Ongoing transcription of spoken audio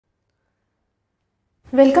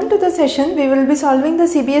Welcome to the session. We will be solving the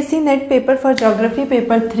CBSE NET paper for Geography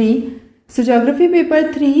paper 3. So Geography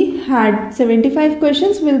paper 3 had 75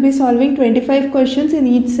 questions. We will be solving 25 questions in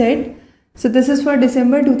each set. So this is for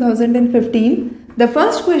December 2015. The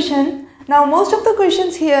first question. Now most of the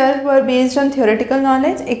questions here were based on theoretical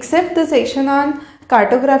knowledge except the section on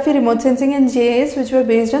cartography, remote sensing and GIS, which were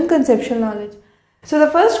based on conceptual knowledge. So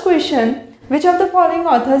the first question, which of the following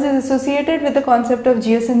authors is associated with the concept of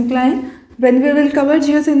geosyncline? When we will cover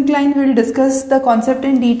geosyncline, we will discuss the concept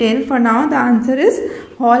in detail. For now, the answer is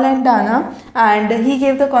Hall and Dana, and he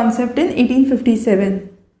gave the concept in 1857.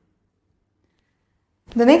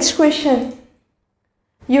 The next question,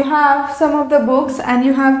 you have some of the books and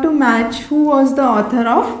you have to match who was the author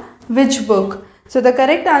of which book. So the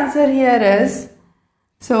correct answer here is,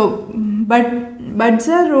 Butzer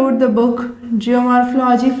wrote the book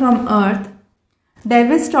Geomorphology from Earth.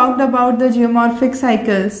 Davis talked about the geomorphic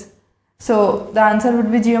cycles. So the answer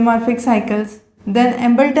would be geomorphic cycles. Then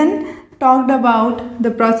Embleton talked about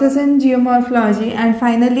the process in geomorphology, and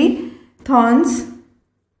finally Thorns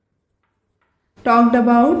talked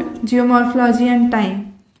about geomorphology and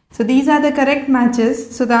time. So these are the correct matches.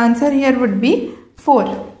 So the answer here would be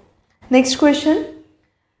 4. Next question.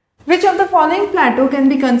 Which of the following plateau can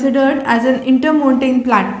be considered as an intermontane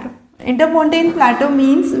plateau? Intermontane plateau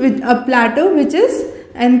means a plateau which is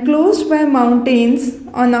enclosed by mountains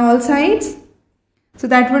on all sides. So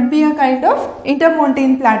that would be a kind of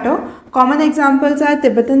intermontane plateau. Common examples are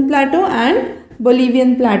Tibetan plateau and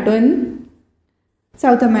Bolivian plateau in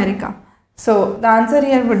South America. So the answer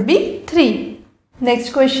here would be 3.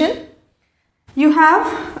 Next question. You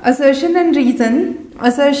have assertion and reason.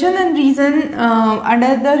 Assertion and reason,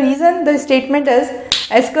 under the reason, the statement is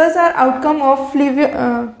eskers are outcome of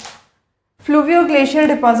fluvio-glacial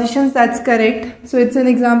depositions. That's correct. So it's an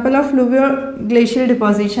example of fluvio-glacial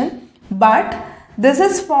deposition. But this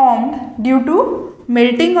is formed due to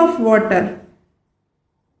melting of water.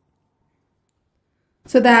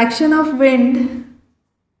 So the action of wind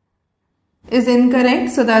is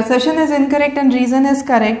incorrect. So the assertion is incorrect and reason is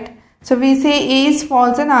correct. So we say A is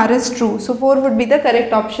false and R is true. So 4 would be the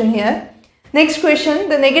correct option here. Next question,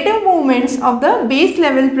 the negative movements of the base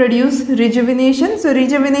level produce rejuvenation. So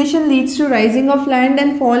rejuvenation leads to rising of land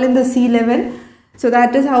and fall in the sea level. So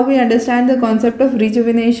that is how we understand the concept of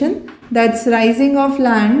rejuvenation. That's rising of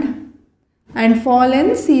land and fall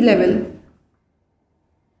in sea level.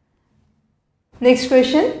 Next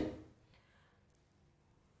question.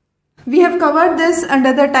 We have covered this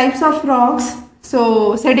under the types of rocks.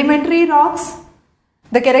 So sedimentary rocks,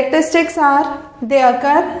 the characteristics are they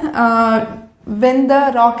occur when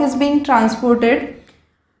the rock is being transported.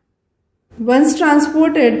 Once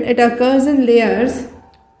transported, it occurs in layers.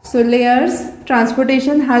 So layers,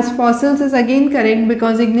 transportation has fossils is again correct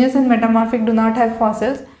because igneous and metamorphic do not have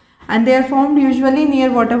fossils, and they are formed usually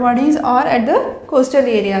near water bodies or at the coastal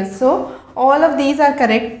areas. So all of these are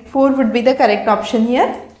correct. 4 would be the correct option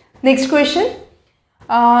here. Next question.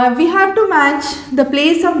 We have to match the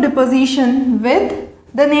place of deposition with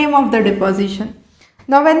the name of the deposition.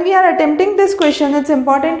 Now when we are attempting this question, it's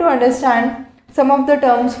important to understand some of the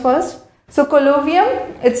terms first. So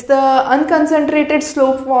collovium, it's the unconcentrated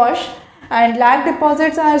slope wash, and lag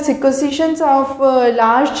deposits are sequestrations of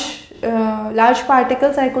large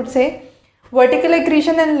particles, I could say. Vertical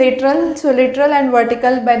accretion and lateral, so lateral and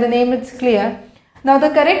vertical, by the name it's clear. Now the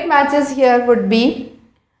correct matches here would be,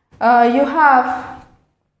 you have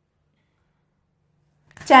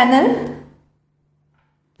channel,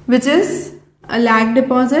 which is a lag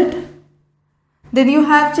deposit. Then you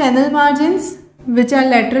have channel margins, which are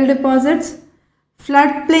lateral deposits.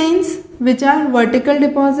 Flood plains, which are vertical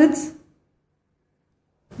deposits,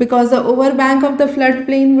 because the overbank of the flood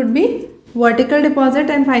plain would be vertical deposit.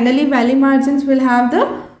 And finally valley margins will have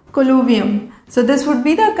the colluvium. So this would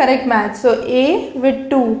be the correct match. So A with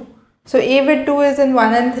 2. So A with 2 is in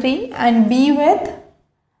 1 and 3, and B with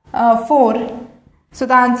 4. So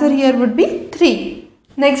the answer here would be 3.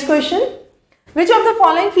 Next question. Which of the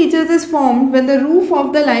following features is formed when the roof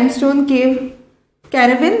of the limestone cave,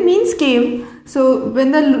 caravan means cave. So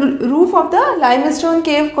when the roof of the limestone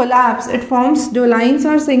cave collapses, it forms dolines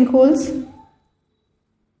or sinkholes.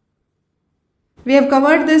 We have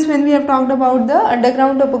covered this when we have talked about the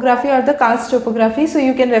underground topography or the karst topography. So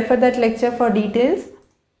you can refer that lecture for details.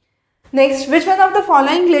 Next, which one of the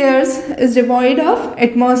following layers is devoid of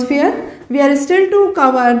atmosphere? We are still to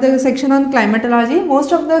cover the section on climatology.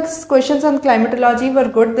 Most of the questions on climatology were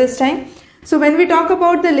good this time. So when we talk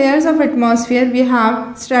about the layers of atmosphere, we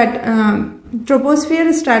have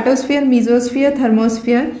troposphere, stratosphere, mesosphere,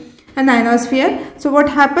 thermosphere and ionosphere. So what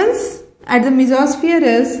happens at the mesosphere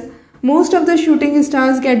is most of the shooting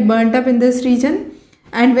stars get burnt up in this region,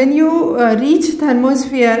 and when you reach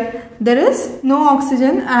thermosphere, there is no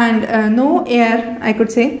oxygen and no air, I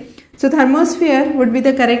could say. So thermosphere would be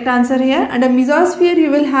the correct answer here. Under mesosphere you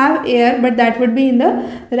will have air, but that would be in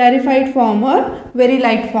the rarefied form or very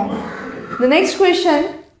light form. The next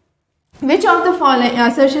question, which of the following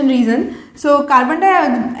assertion reason? So carbon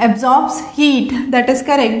dioxide absorbs heat, that is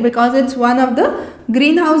correct, because it's one of the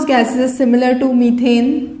greenhouse gases similar to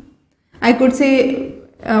methane, I could say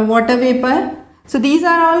water vapor. So these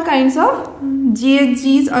are all kinds of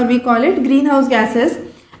GHGs, or we call it greenhouse gases,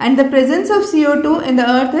 and the presence of CO2 in the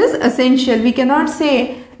earth is essential. We cannot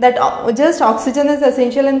say that just oxygen is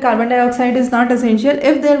essential and carbon dioxide is not essential.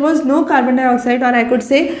 If there was no carbon dioxide, or I could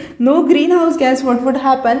say no greenhouse gas, what would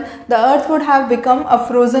happen? The earth would have become a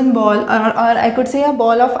frozen ball, or I could say a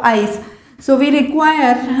ball of ice. So we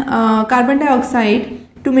require carbon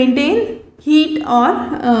dioxide to maintain heat or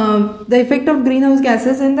the effect of greenhouse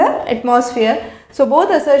gases in the atmosphere. So both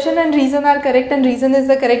assertion and reason are correct, and reason is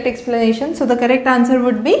the correct explanation. So the correct answer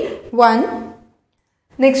would be 1.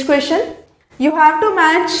 Next question. You have to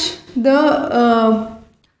match the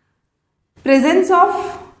presence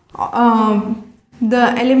of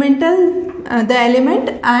the element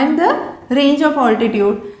and the range of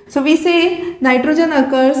altitude. So we say nitrogen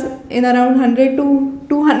occurs in around 100 to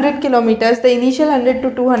 200 kilometers, the initial 100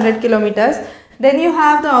 to 200 kilometers. Then you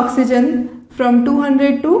have the oxygen from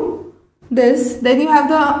 200 to this. Then you have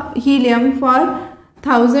the helium for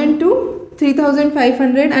 1000 to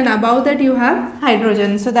 3500, and above that you have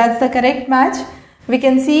hydrogen. So that's the correct match. We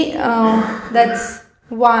can see that's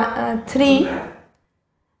 3.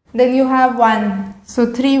 Then you have 1.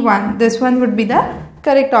 So 3, 1. This one would be the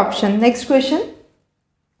correct option. Next question.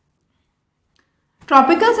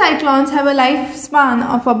 Tropical cyclones have a lifespan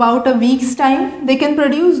of about a week's time. They can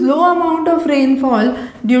produce low amount of rainfall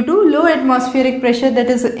due to low atmospheric pressure. That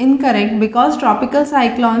is incorrect, because tropical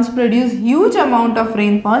cyclones produce huge amount of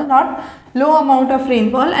rainfall, not low amount of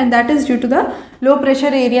rainfall, and that is due to the low pressure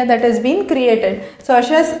area that has been created. So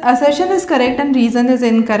assertion is correct and reason is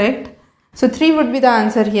incorrect. So 3 would be the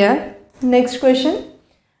answer here. Next question.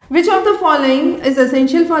 Which of the following is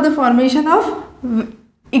essential for the formation of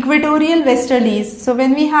equatorial westerlies? So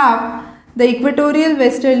when we have the equatorial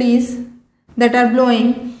westerlies that are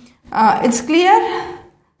blowing, it's clear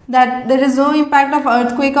that there is no impact of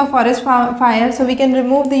earthquake or forest fire, so we can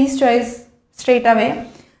remove these choice straight away.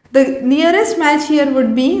 The nearest match here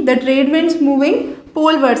would be the trade winds moving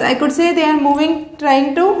polewards. I could say they are moving,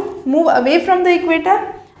 trying to move away from the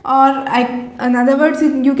equator, or in other words,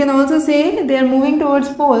 you can also say they are moving towards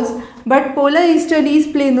poles, but polar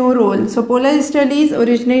easterlies play no role. So polar easterlies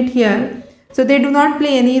originate here, so they do not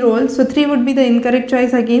play any role. So 3 would be the incorrect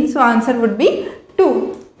choice again. So answer would be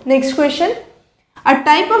 2. Next question. A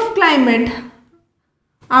type of climate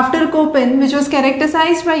after Köppen which was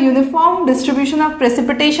characterized by uniform distribution of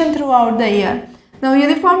precipitation throughout the year. Now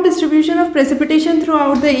uniform distribution of precipitation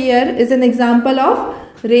throughout the year is an example of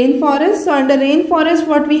rainforest. So under rainforest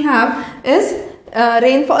what we have is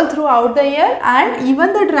rainfall throughout the year, and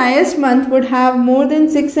even the driest month would have more than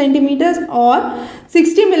 6 centimeters or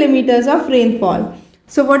 60 millimeters of rainfall.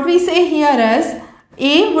 So what we say here is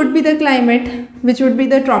A would be the climate, which would be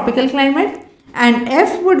the tropical climate, and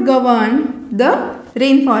F would govern the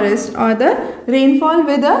rainforest or the rainfall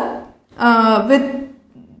with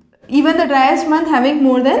even the driest month having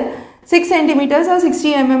more than 6 centimeters or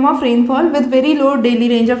 60 mm of rainfall with very low daily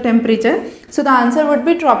range of temperature. So the answer would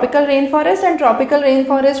be tropical rainforest, and tropical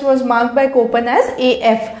rainforest was marked by Köppen as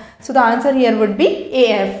AF. So the answer here would be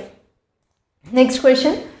AF. Next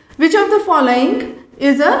question. Which of the following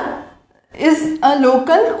is a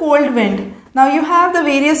local cold wind? Now you have the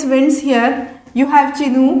various winds here. You have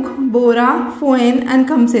Chinook, Bora, Foehn and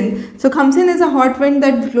Khamsin. So Khamsin is a hot wind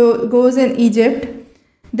that goes in Egypt.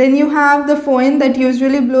 Then you have the Foehn that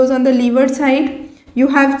usually blows on the leeward side. You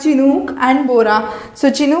have Chinook and Bora. So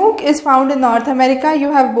Chinook is found in North America. You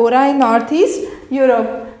have Bora in Northeast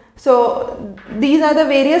Europe. So these are the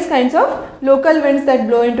various kinds of local winds that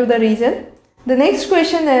blow into the region. The next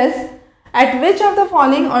question is, at which of the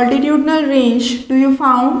following altitudinal range do you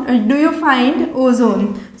find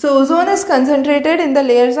ozone? So ozone is concentrated in the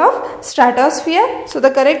layers of stratosphere. So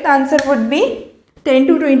the correct answer would be 10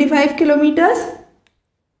 to 25 kilometers.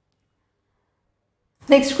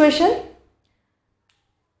 Next question.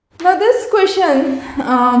 Now this question,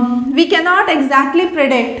 we cannot exactly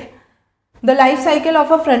predict the life cycle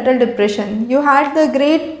of a frontal depression. You had the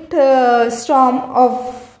great storm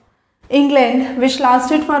of England which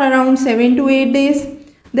lasted for around 7 to 8 days.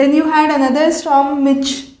 Then you had another storm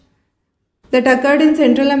Mitch that occurred in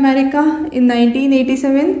Central America in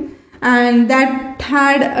 1987. and that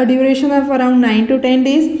had a duration of around 9 to 10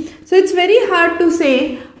 days. So it's very hard to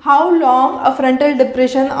say how long a frontal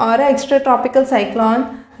depression or an extratropical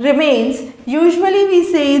cyclone remains. Usually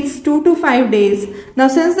we say it's 2 to 5 days. Now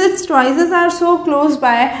since its choices are so close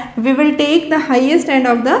by, we will take the highest end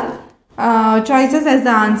of the choices as the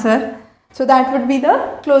answer. So that would be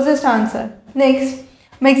the closest answer. Next,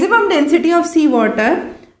 maximum density of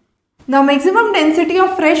seawater. Now maximum density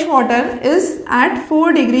of fresh water is at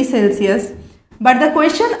 4 degrees Celsius. But the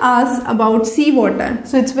question asks about seawater.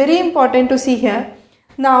 So it's very important to see here.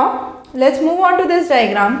 Now let's move on to this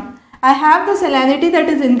diagram. I have the salinity that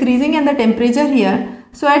is increasing and the temperature here.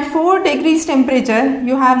 So at 4 degrees temperature,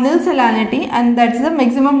 you have nil salinity, and that's the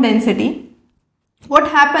maximum density. What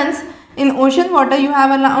happens in ocean water? You have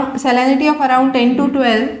a salinity of around 10 to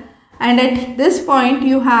 12, and at this point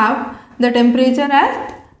you have the temperature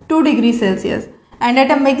at 2 degrees Celsius, and at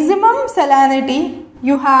a maximum salinity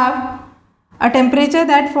you have a temperature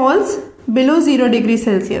that falls below 0 degrees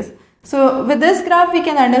Celsius. So with this graph we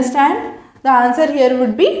can understand the answer here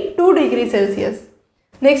would be 2 degrees Celsius.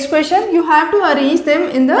 Next question, you have to arrange them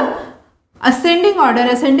in the ascending order.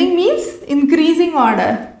 Ascending means increasing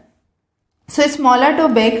order. So smaller to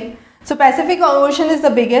big. So Pacific Ocean is the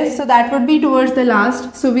biggest, so that would be towards the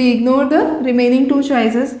last. So we ignore the remaining two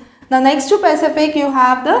choices. Now next to Pacific you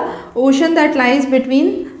have the ocean that lies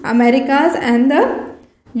between Americas and the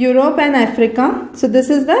Europe and Africa. So this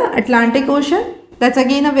is the Atlantic Ocean. That's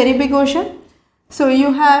again a very big ocean. So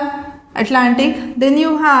you have Atlantic, then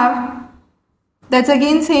you have, that's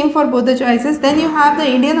again same for both the choices, then you have the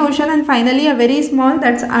Indian Ocean, and finally a very small,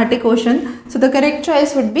 that's Arctic Ocean. So the correct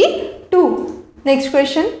choice would be 2. Next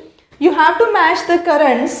question, you have to match the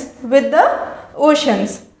currents with the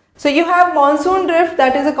oceans. So you have monsoon drift,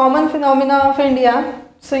 that is a common phenomenon of India.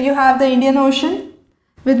 So you have the Indian Ocean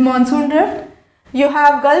with monsoon drift. You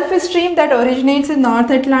have Gulf Stream that originates in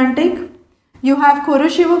North Atlantic. You have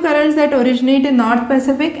Kuroshio currents that originate in North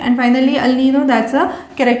Pacific, and finally El Nino, that's a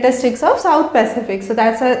characteristics of South Pacific. So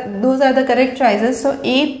those are the correct choices. So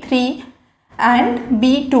A 3 and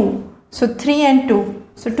B 2. So 3 and 2.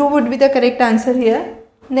 So 2 would be the correct answer here.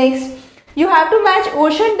 Next, you have to match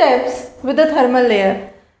ocean depths with the thermal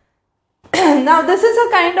layer. Now this is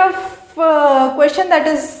a kind of question that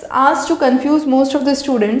is asked to confuse most of the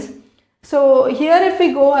students. So here if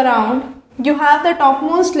we go around, you have the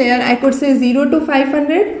topmost layer, I could say 0 to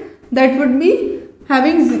 500, that would be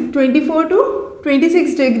having 24 to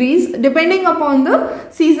 26 degrees depending upon the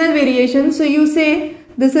seasonal variation. So you say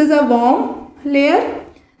this is a warm layer,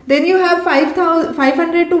 then you have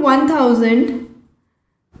 500 to 1000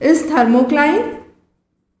 is thermocline,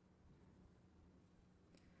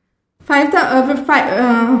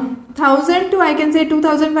 1000 to I can say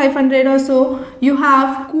 2500 or so, you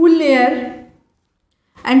have cool layer.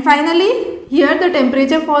 And finally, here the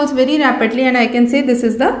temperature falls very rapidly, and I can say this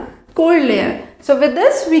is the cold layer. So with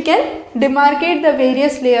this, we can demarcate the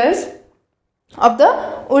various layers of the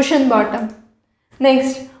ocean bottom.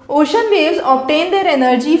 Next, ocean waves obtain their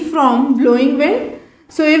energy from blowing wind.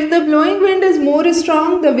 So if the blowing wind is more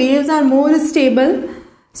strong, the waves are more stable.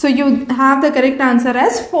 So you have the correct answer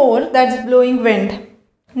as 4, that's blowing wind.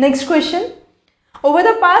 Next question. Over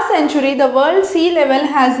the past century, the world sea level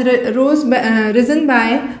has risen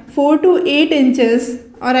by 4 to 8 inches,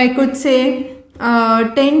 or I could say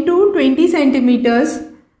 10 to 20 centimeters.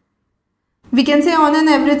 We can say on an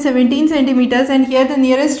average 17 centimeters, and here the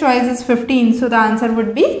nearest choice is 15. So the answer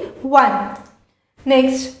would be 1.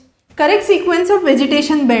 Next, correct sequence of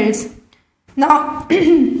vegetation belts. Now,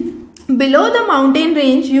 below the mountain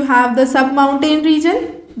range, you have the sub-mountain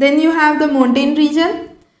region, then you have the mountain region.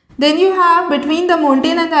 Then you have between the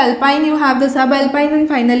mountain and the alpine, you have the subalpine, and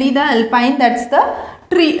finally the alpine, that's the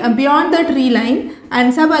tree, beyond the tree line,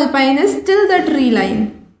 and subalpine is still the tree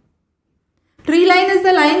line. Tree line is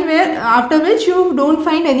the line where after which you don't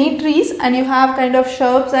find any trees and you have kind of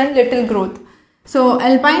shrubs and little growth. So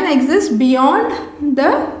alpine exists beyond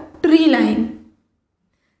the tree line.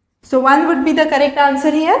 So 1 would be the correct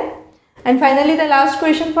answer here. And finally the last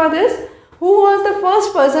question for this. Who was the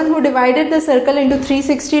first person who divided the circle into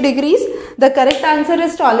 360 degrees? The correct answer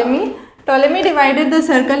is Ptolemy. Ptolemy divided the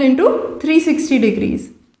circle into 360 degrees.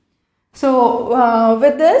 So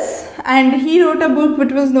with this, and he wrote a book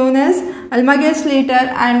which was known as Almagest later,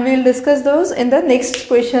 and we'll discuss those in the next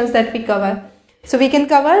questions that we cover. So we'll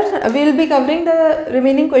be covering the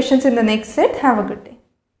remaining questions in the next set. Have a good day.